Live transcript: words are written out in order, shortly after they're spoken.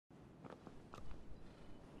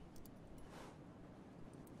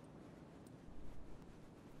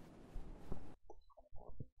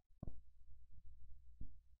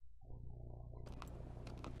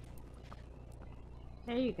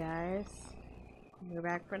Hey you guys, we're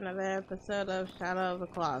back for another episode of Shadow of the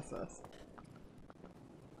Colossus.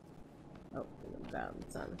 Oh, down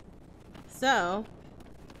the sun. So,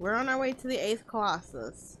 we're on our way to the 8th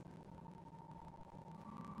Colossus.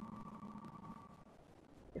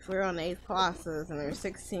 If we're on the 8th Colossus and there's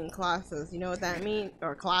 16 Colossus, you know what that means?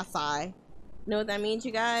 Or Colossi. You know what that means,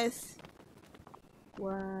 you guys?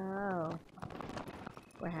 Wow.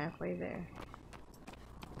 We're halfway there.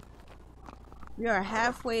 We are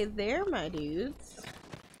halfway there, my dudes.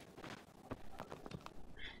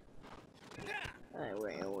 Where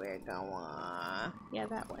we're going? Yeah,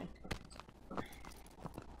 that way.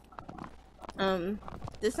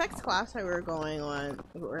 This next class that we're going on,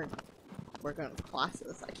 we're going to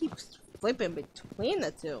Colossus. I keep flipping between the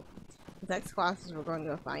two. The next classes we're going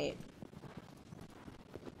to fight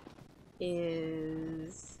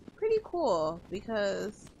is pretty cool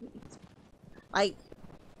because, like,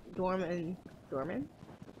 Dorman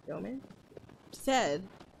said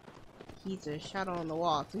he's a shadow on the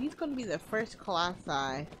wall, so he's going to be the first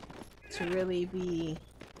Colossi to really be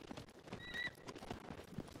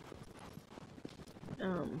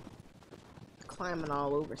climbing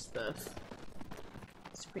all over stuff.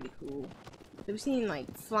 It's pretty cool. We've seen like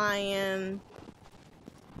flying,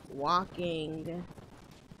 walking,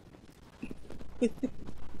 and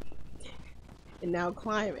now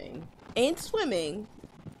climbing and swimming.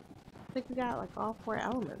 I think we got like all 4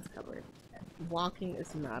 elements covered. Walking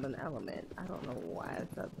is not an element. I don't know why I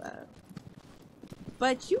said that.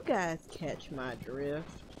 But you guys catch my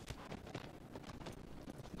drift.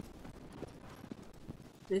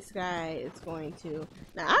 This guy is going to...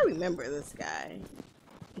 Now, I remember this guy.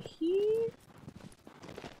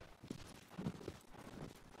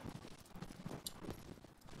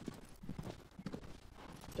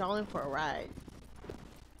 Y'all in for a ride.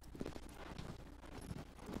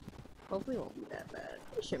 Hopefully it won't be that bad.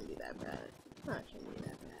 It shouldn't be that bad. No, it shouldn't be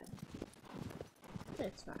that bad.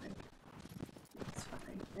 It's fine. It's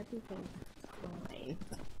fine. Everything's fine.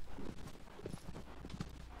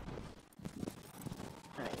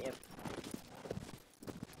 Alright, yep.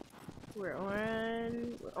 We're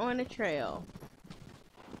on a trail.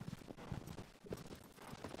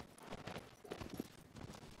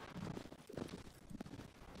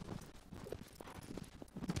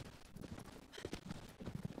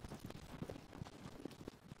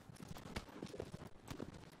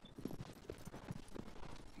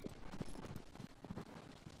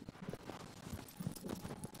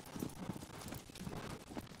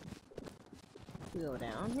 Go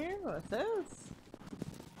down here? What's this?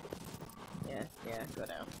 Yeah, go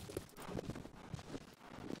down.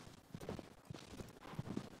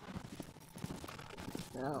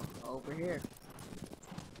 No, over here.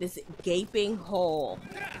 This gaping hole.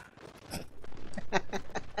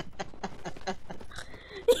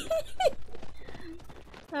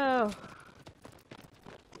 Oh.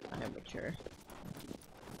 I'm mature.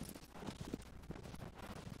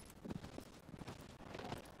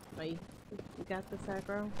 Oh, you got this,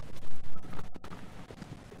 aggro?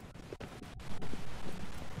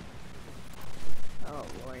 Oh,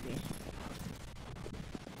 lordy.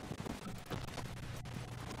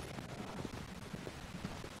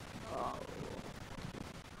 Oh.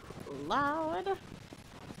 Loud.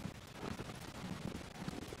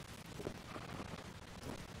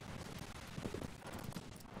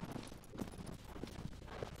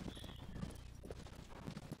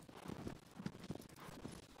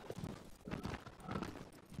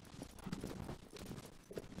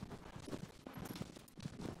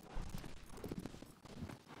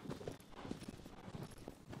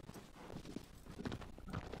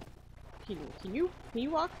 Can you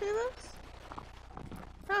walk through this?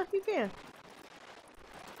 Oh, you can.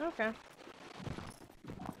 Okay.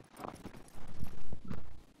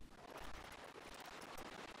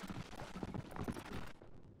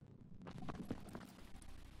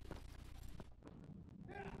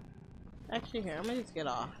 Actually, here, I'm gonna just get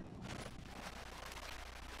off.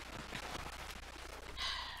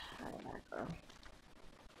 Alright, back, girl.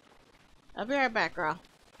 I'll be right back, girl.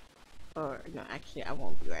 Or, no, actually, I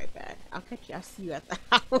won't be right back. I'll catch you. I'll see you at the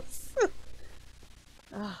house.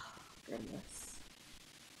 Oh, goodness.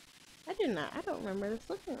 I don't remember this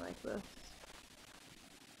looking like this.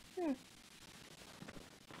 I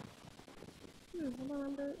don't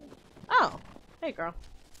remember. Oh, hey, girl.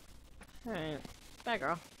 Alright. Bye,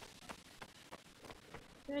 girl.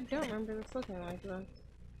 I don't remember this looking like this.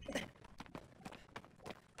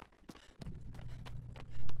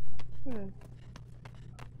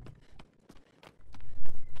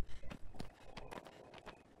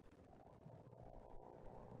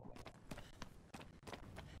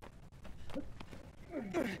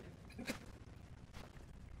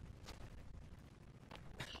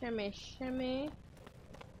 Shimmy, shimmy.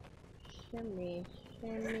 Shimmy,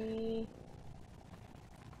 shimmy.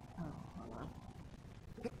 Oh, hold on.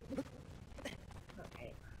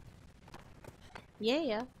 Okay.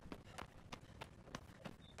 Yeah.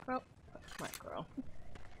 Girl. My girl.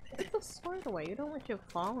 Put the sword away. You don't want you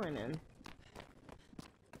falling and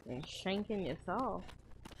shanking yourself.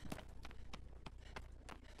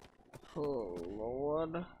 Oh,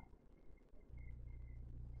 Lord.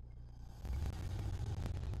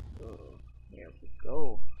 Oh, here we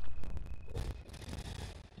go.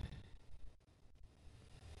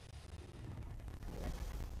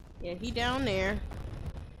 Yeah, he down there.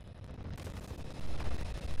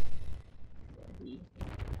 Yeah,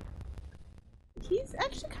 he's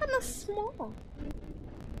actually kind of small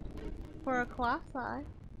for a Colossi.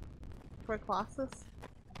 For a Colossus.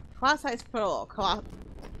 Colossi is plural.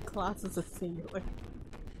 Colossus is singular.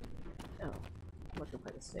 Oh, I'm looking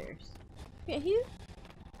for the stairs. Yeah, he's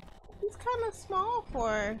kind of small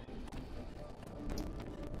for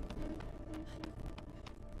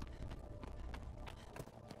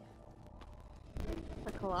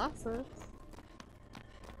a Colossus.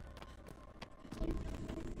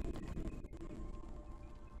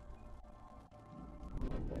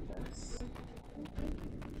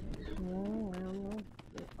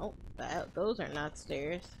 Oh, those are not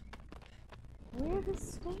stairs. Where are the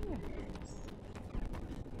stairs?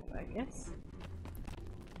 I guess.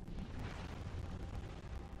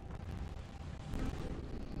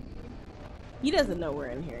 He doesn't know we're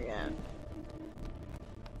in here yet.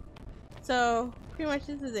 So, pretty much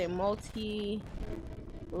this is a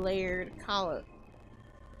multi-layered I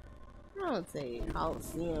would say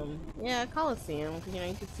Coliseum. Yeah, Coliseum, because you know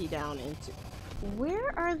you can see down into.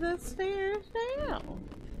 Where are the stairs down?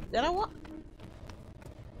 Did I walk?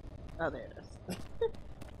 Oh, there it is.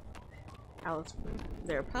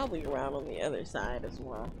 They're probably around on the other side as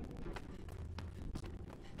well.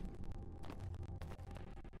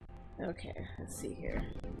 Okay, let's see here.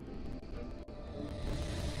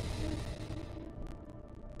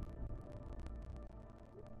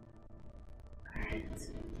 Alright.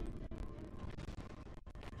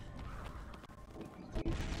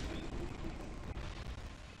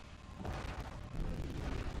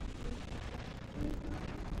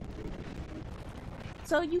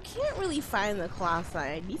 So you can't really find the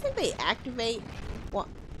Colossi. Do you think they activate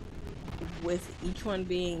with each one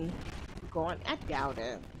being gone? I doubt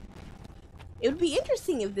it. It would be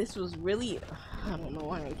interesting if this was really... I don't know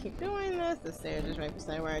why I keep doing this. The stairs is right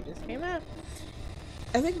beside where I just came out.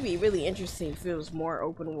 I think it'd be really interesting if it was more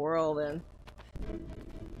open world and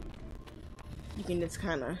you can just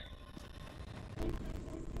kind of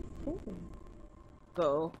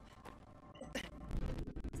go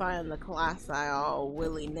find the Colossi all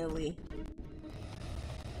willy-nilly.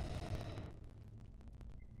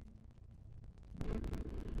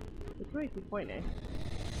 Where is he pointing?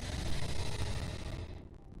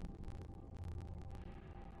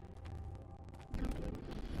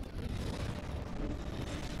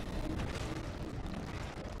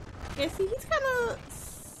 Yeah, see, he's kind of...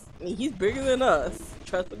 I mean, he's bigger than us,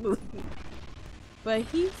 trust me. But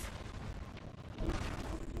he's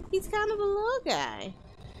kind of a little guy.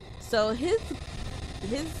 So his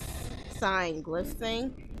sign glyph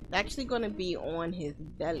thing is actually going to be on his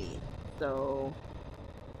belly. So,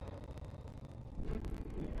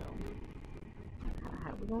 you know,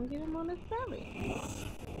 how we gonna get him on his belly?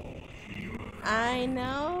 I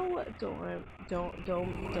know. Don't.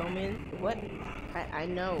 What? I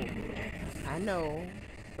know.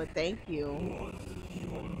 But thank you.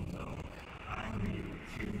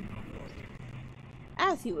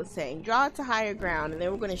 As he was saying, draw it to higher ground, and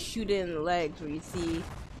then we're gonna shoot it in the legs where you see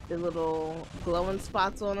the little glowing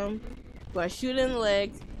spots on him. We're gonna shoot it in the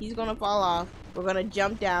legs. He's gonna fall off. We're gonna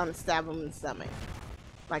jump down and stab him in the stomach,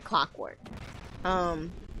 like clockwork.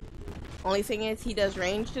 Only thing is, he does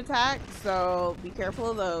ranged attacks, so be careful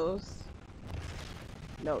of those.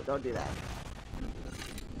 No, don't do that.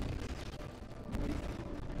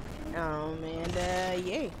 And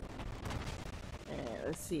yay.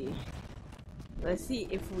 Let's see. Let's see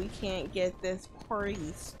if we can't get this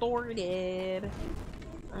party started.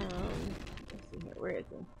 Let's see here. Where is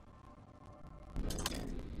he? Okay.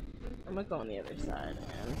 I'm gonna go on the other side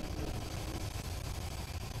and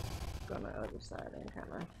go on the other side and kind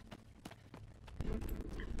of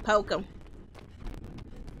poke him.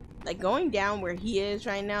 Like going down where he is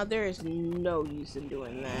right now, there is no use in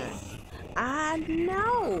doing that. I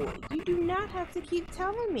know. You do not have to keep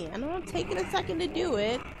telling me. I know I'm taking a second to do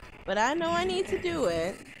it, but I know I need to do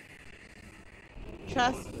it.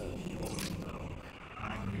 Trust me.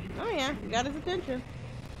 Oh yeah, you got his attention.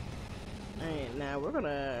 Alright, now we're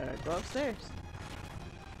gonna go upstairs.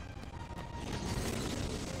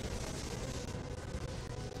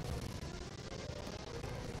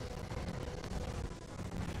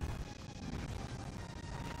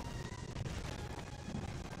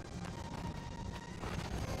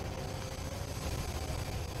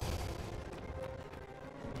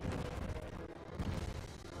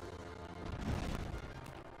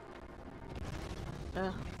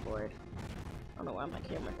 Oh, Lord. I don't know why my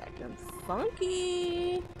camera's acting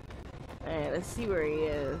funky. Alright, let's see where he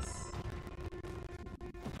is.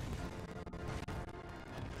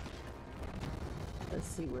 Let's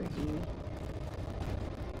see where he...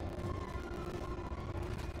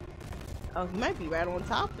 Oh, he might be right on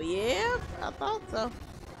top, but yeah, I thought so.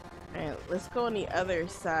 Alright, let's go on the other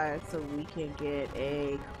side so we can get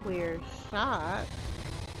a clear shot.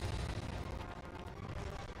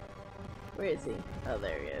 Where is he? Oh,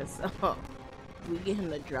 there he is. Oh, we get him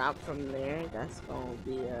to drop from there. That's gonna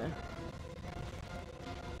be a...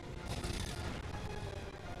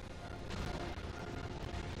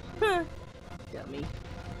 Huh. Dummy.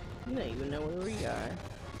 You don't even know where we are.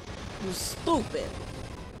 You stupid.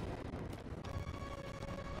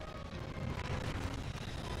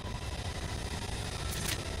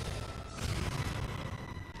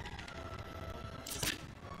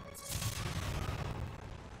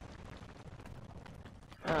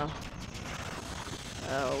 Oh.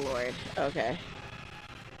 Oh, Lord. Okay.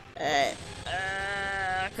 Alright.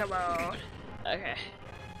 Come on. Okay.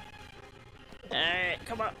 Alright,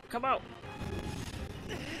 come on. Come on.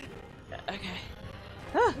 Okay.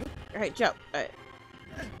 Ah. Alright, jump. Alright.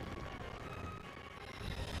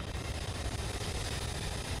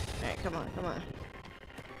 Alright, come on. Come on.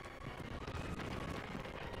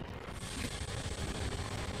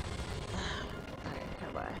 Alright,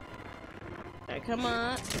 come on. Alright, come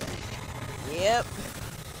on. Yep.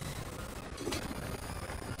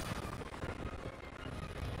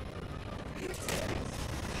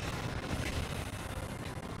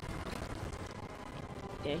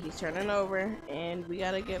 Yeah, he's turning over, and we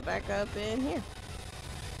gotta get back up in here.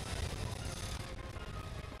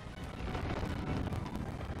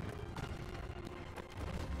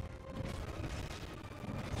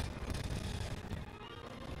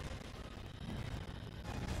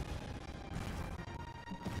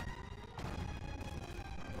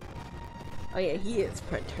 Oh yeah, he is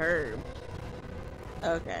perturbed.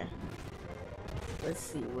 Okay. Let's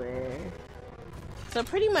see where... So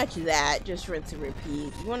pretty much that, just rinse and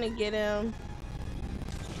repeat. You want to get him...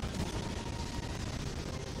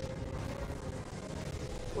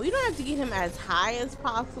 Well, you don't have to get him as high as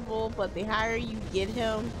possible, but the higher you get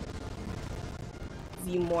him,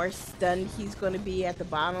 the more stunned he's going to be at the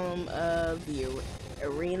bottom of the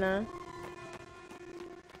arena.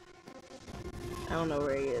 I don't know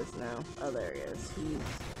where he is now. Oh, there he is. He's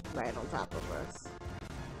right on top of us.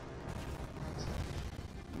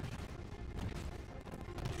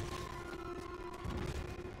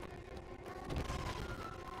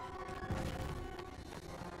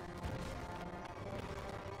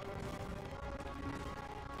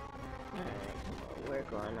 We're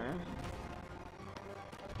gonna...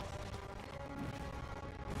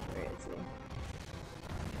 Where is he?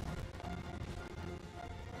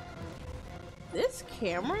 This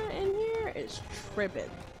camera in here is tripping.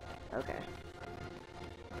 Okay.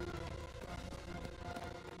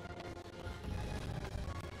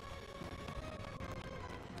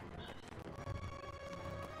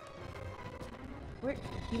 Where?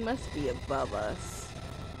 He must be above us.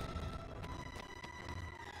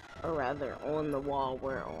 Or rather, on the wall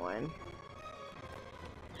we're on.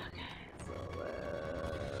 Okay, so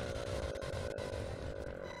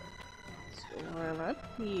let's run up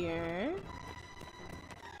here.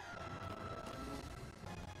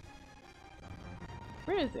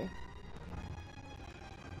 Where is he?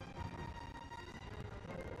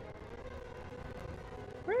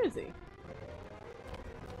 Where is he?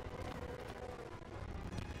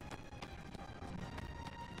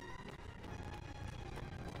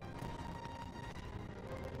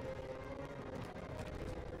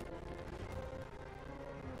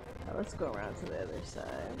 Let's go around to the other side.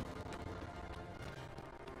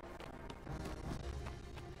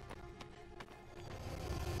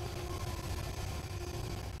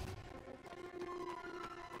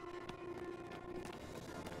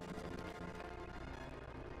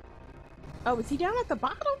 Oh, is he down at the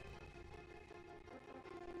bottom?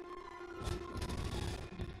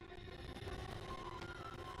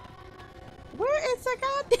 Where is the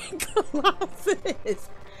goddamn Colossus?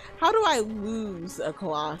 How do I lose a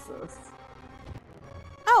Colossus?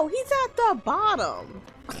 Oh, he's at the bottom.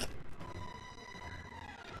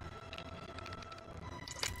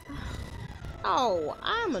 Oh,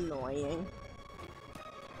 I'm annoying.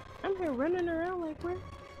 I'm here running around like, where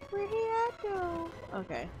he at though?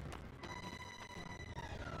 Okay.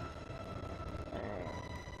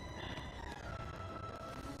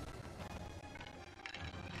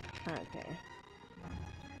 Alright. Okay.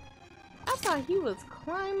 I thought he was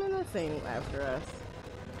climbing the thing after us.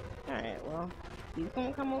 Alright, well, he's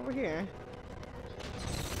gonna come over here.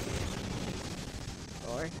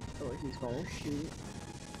 Or he's gonna shoot.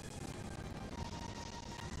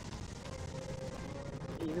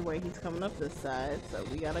 Either way, he's coming up this side, so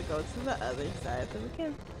we gotta go to the other side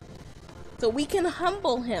so we can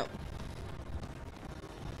humble him.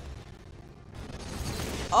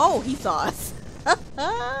 Oh, he saw us. Okay.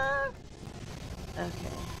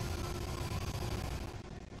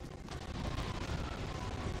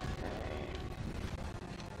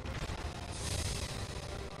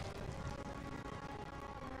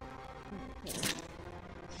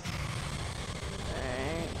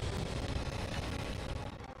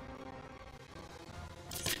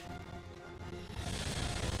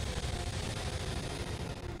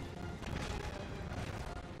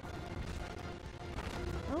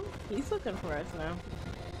 Oh, he's looking for us now.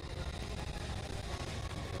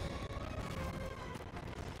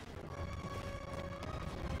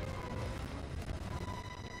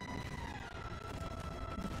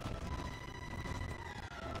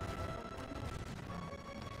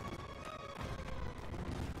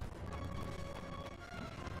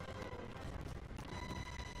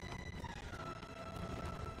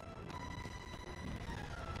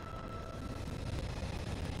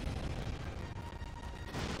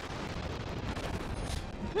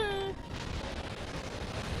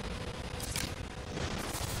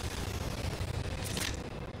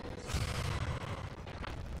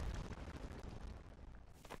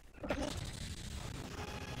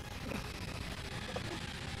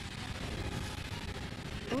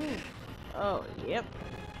 Ooh. Oh, yep.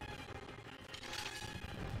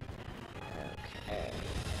 Okay.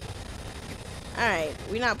 Alright,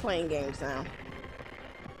 we're not playing games now.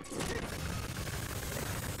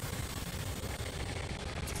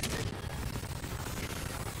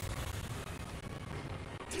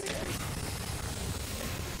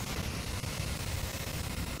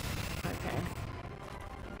 Okay.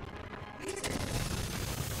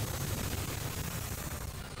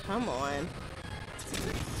 Come on.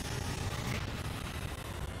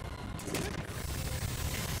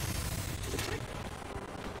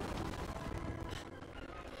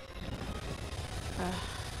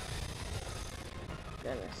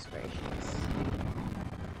 Goodness gracious.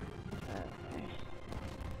 Okay.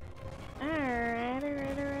 Alrighty.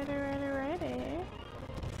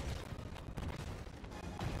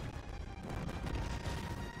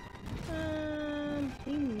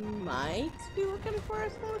 He might be looking for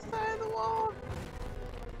us on the side of the wall.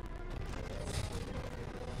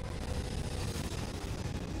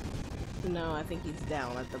 No, I think he's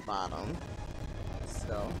down at the bottom.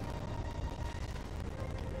 Still.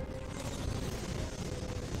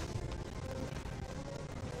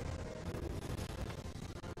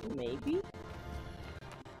 Maybe?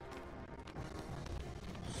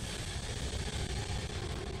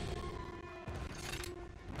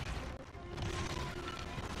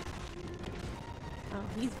 Oh,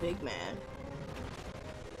 he's big man.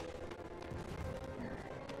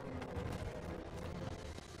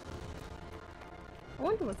 I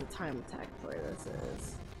wonder what the time attack for this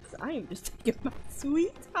is. 'Cause I am just taking my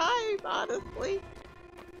sweet time, honestly.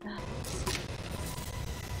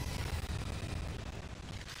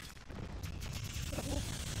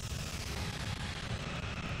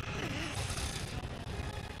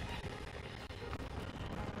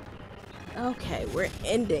 Okay, we're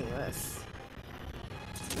ending this.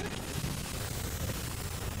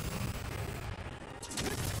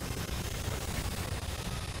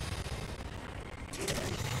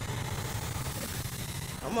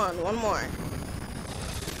 Come on, one more.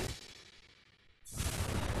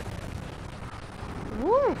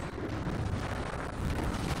 Woo!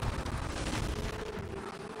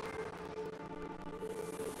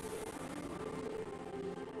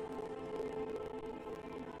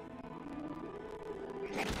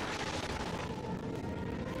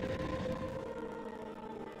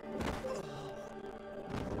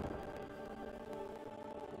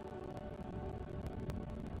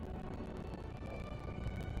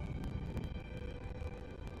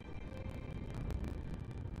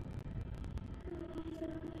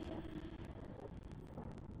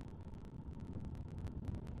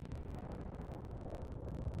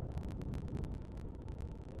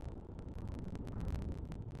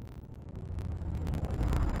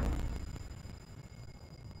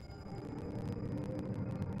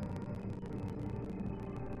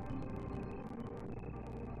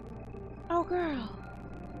 Girl.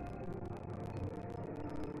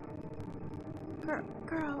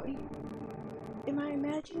 Girl, am I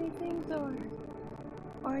imagining things or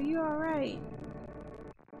are you alright?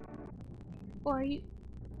 Or are you...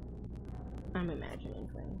 I'm imagining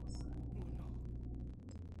things.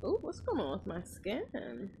 Ooh, what's going on with my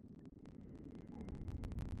skin?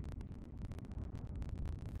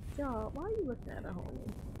 Y'all, why are you looking at a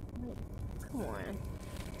homie? Like, come on.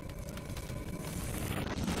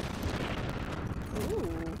 Ooh.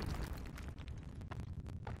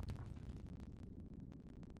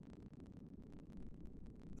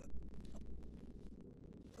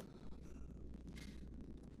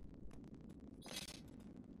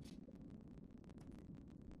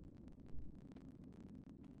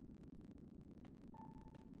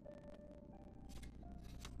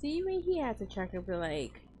 Do you mean he had to check and be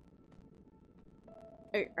like,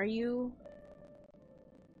 are you?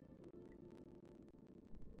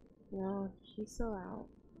 No, she's still out.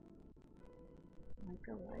 Like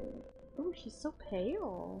a light. Oh, she's so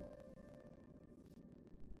pale.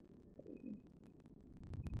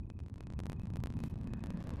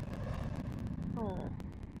 Oh.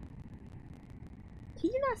 Can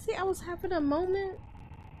you not see I was having a moment?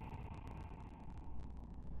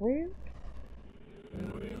 Where?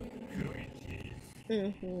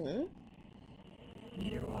 Mm-hmm.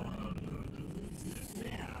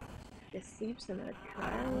 It sleeps in a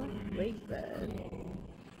trial lake bed.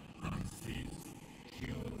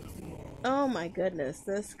 Oh my goodness,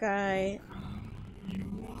 this guy.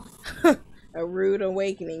 A rude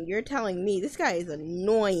awakening. You're telling me this guy is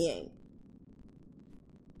annoying.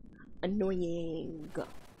 Annoying. Oh,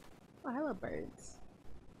 I love birds.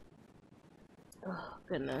 Oh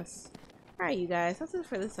goodness. Alright you guys, that's it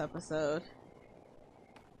for this episode.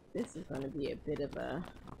 This is gonna be a bit of a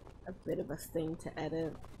thing to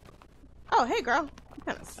edit. Oh hey girl, you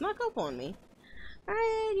kinda snuck up on me.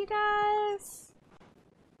 Alright you guys.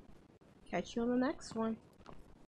 Catch you on the next one.